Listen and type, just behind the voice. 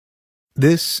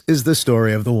This is the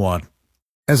story of the one.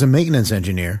 As a maintenance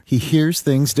engineer, he hears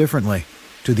things differently.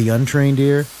 To the untrained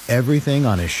ear, everything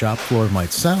on his shop floor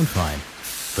might sound fine,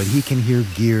 but he can hear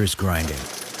gears grinding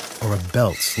or a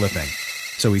belt slipping.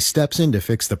 So he steps in to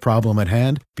fix the problem at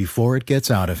hand before it gets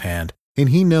out of hand. And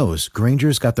he knows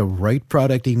Grainger's got the right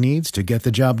product he needs to get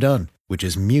the job done, which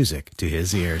is music to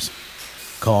his ears.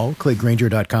 Call, click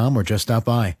Grainger.com, or just stop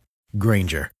by.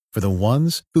 Grainger, for the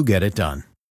ones who get it done.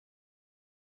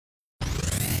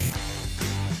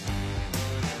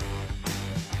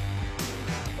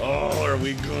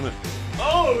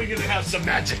 Are we gonna have some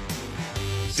magic?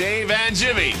 Dave and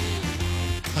Jimmy.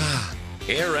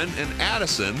 Aaron and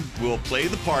Addison will play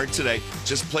the part today.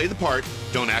 Just play the part.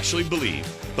 Don't actually believe,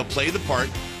 but play the part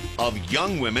of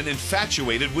young women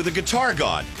infatuated with a guitar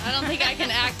god. I don't think I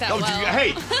can act that well.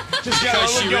 Hey, just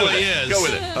go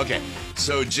with it. Okay,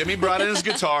 so Jimmy brought in his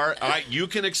guitar. All right, you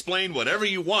can explain whatever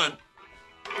you want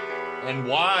and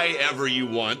why ever you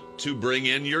want to bring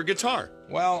in your guitar.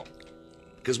 Well,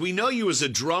 because we know you as a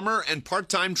drummer and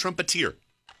part-time trumpeter.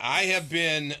 I have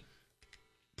been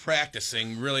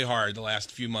practicing really hard the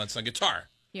last few months on guitar.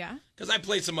 Yeah. Because I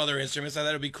played some other instruments. I thought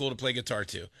it would be cool to play guitar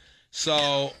too.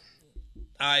 So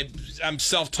I'm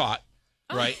self-taught,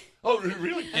 right? Oh,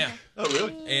 really? Yeah. Oh,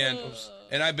 really? And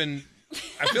I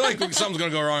feel like something's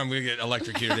going to go wrong. I'm going to get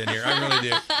electrocuted in here. I really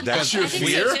do. That's your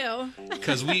fear?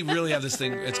 Because we really have this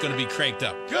thing. It's going to be cranked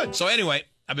up. Good. So anyway,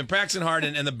 I've been practicing hard,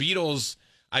 and the Beatles,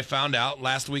 I found out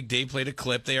last week, Dave played a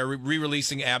clip. They are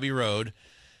re-releasing Abbey Road,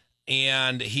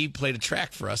 and he played a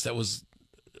track for us that was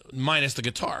minus the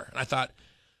guitar. And I thought,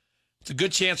 it's a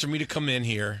good chance for me to come in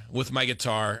here with my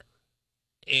guitar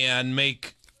and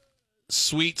make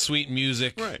sweet, sweet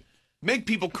music. Right. Make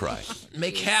people cry.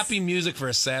 Make happy music for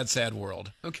a sad, sad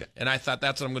world. Okay. And I thought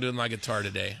that's what I'm going to do with my guitar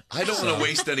today. I don't want to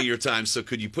waste any of your time, so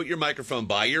could you put your microphone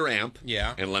by your amp?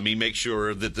 Yeah. And let me make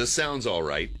sure that this sounds all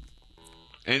right.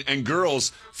 And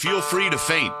girls, feel free to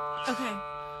faint. Okay.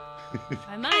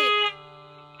 I might.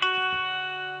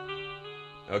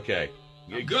 Okay.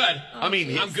 I'm good. I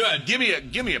mean, I'm good. Give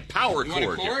me a power You chord.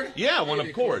 want a chord? Yeah, I want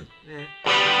a chord. Okay.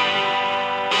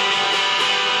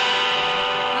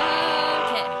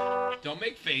 Don't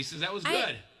make faces. That was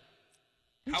good.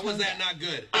 How was that not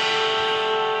good?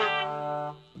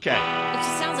 Okay. It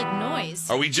just sounds like noise.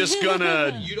 Are we just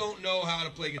gonna? You don't know how to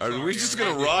play guitar. Are we just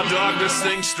gonna raw dog this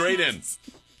thing straight in?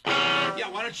 Yeah.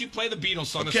 Why don't you play the Beatles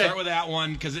song? Okay. Let's start with that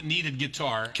one because it needed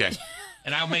guitar. Okay.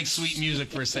 And I'll make sweet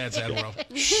music for a sad, sad world.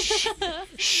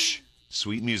 Shh.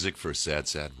 Sweet music for a sad,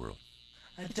 sad world.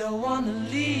 I don't want to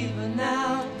leave her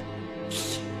now.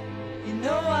 You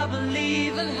know I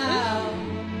believe in how.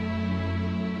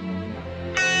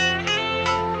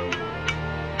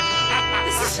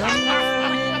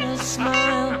 Somewhere in her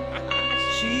smile,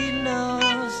 she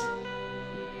knows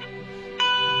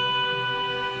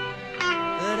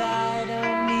that I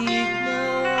don't need no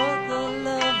other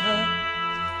lover.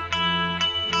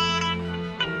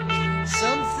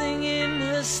 Something in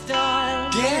her style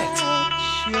that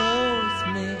shows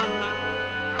me.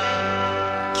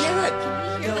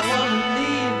 Don't wanna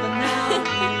leave her now.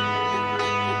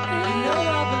 You know I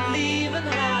believe in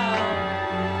how.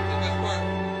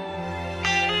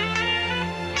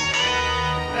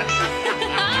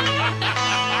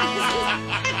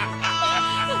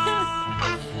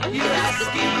 You're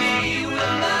asking me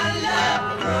where my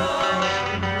love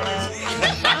grows.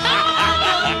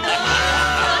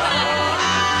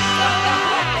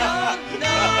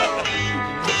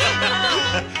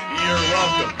 You're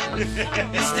welcome.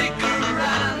 Stick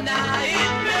around now,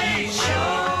 it may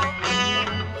show.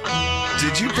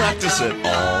 Did you practice at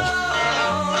all?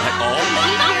 At all?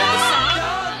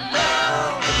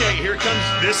 Okay, here comes.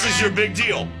 This is your big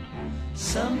deal.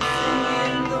 Something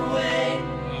in the way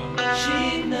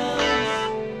she knows,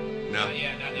 No,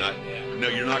 no,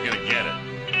 you're not gonna get it.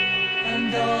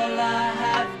 and all I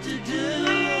have to do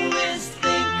is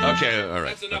think. Okay, all right.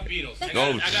 That's enough Beatles. I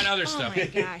Oh. got other stuff. Oh my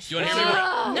gosh. Do you want to hear me?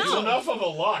 It's enough of a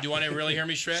lot. Do you want to really hear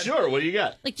me shred? Sure. What do you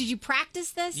got? Like, did you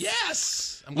practice this?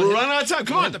 Yes. I'm We're gonna running out of time.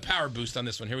 Come Hit on. the power boost on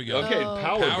this one. Here we go. Okay,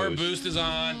 Power boost is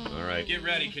on. All right. Get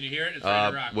ready. Can you hear it? It's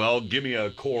ready to rock. Well, give me a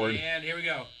chord. And here we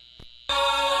go. Oh,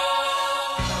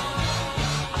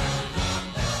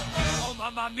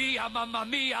 mamma mia, mamma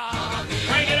mia.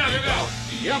 Crank it up. Here we go.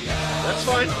 Yeah, that's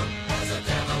fine.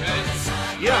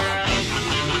 Yeah.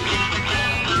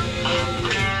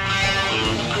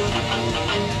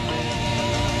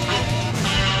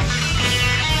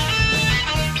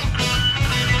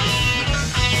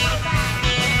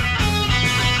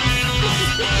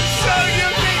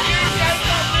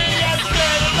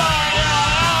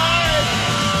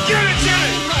 Give it to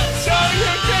me! So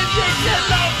you think you can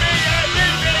love me and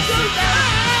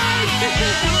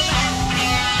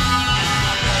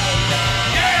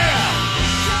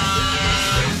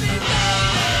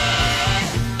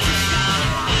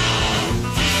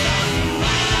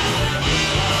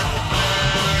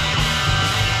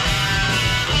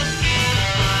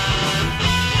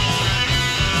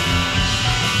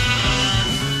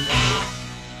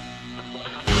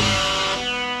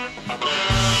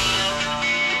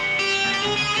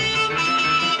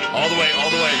the way, all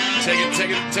the way. Take it home,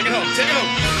 take it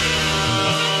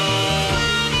home.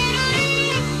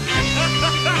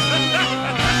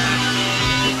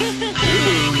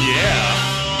 Ooh, yeah.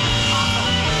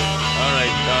 All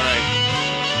right.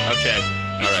 Okay.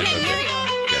 He All right. can't hear you.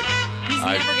 Okay. He's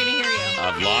never going to hear you.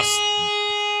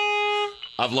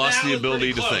 I've lost That the was ability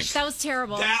pretty to close. think. That was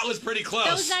terrible. That was pretty close.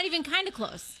 That was not even kind of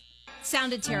close.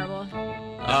 Sounded terrible.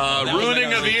 Ruining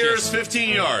like of a ears, kiss. 15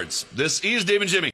 yards. This is Dave and Jimmy.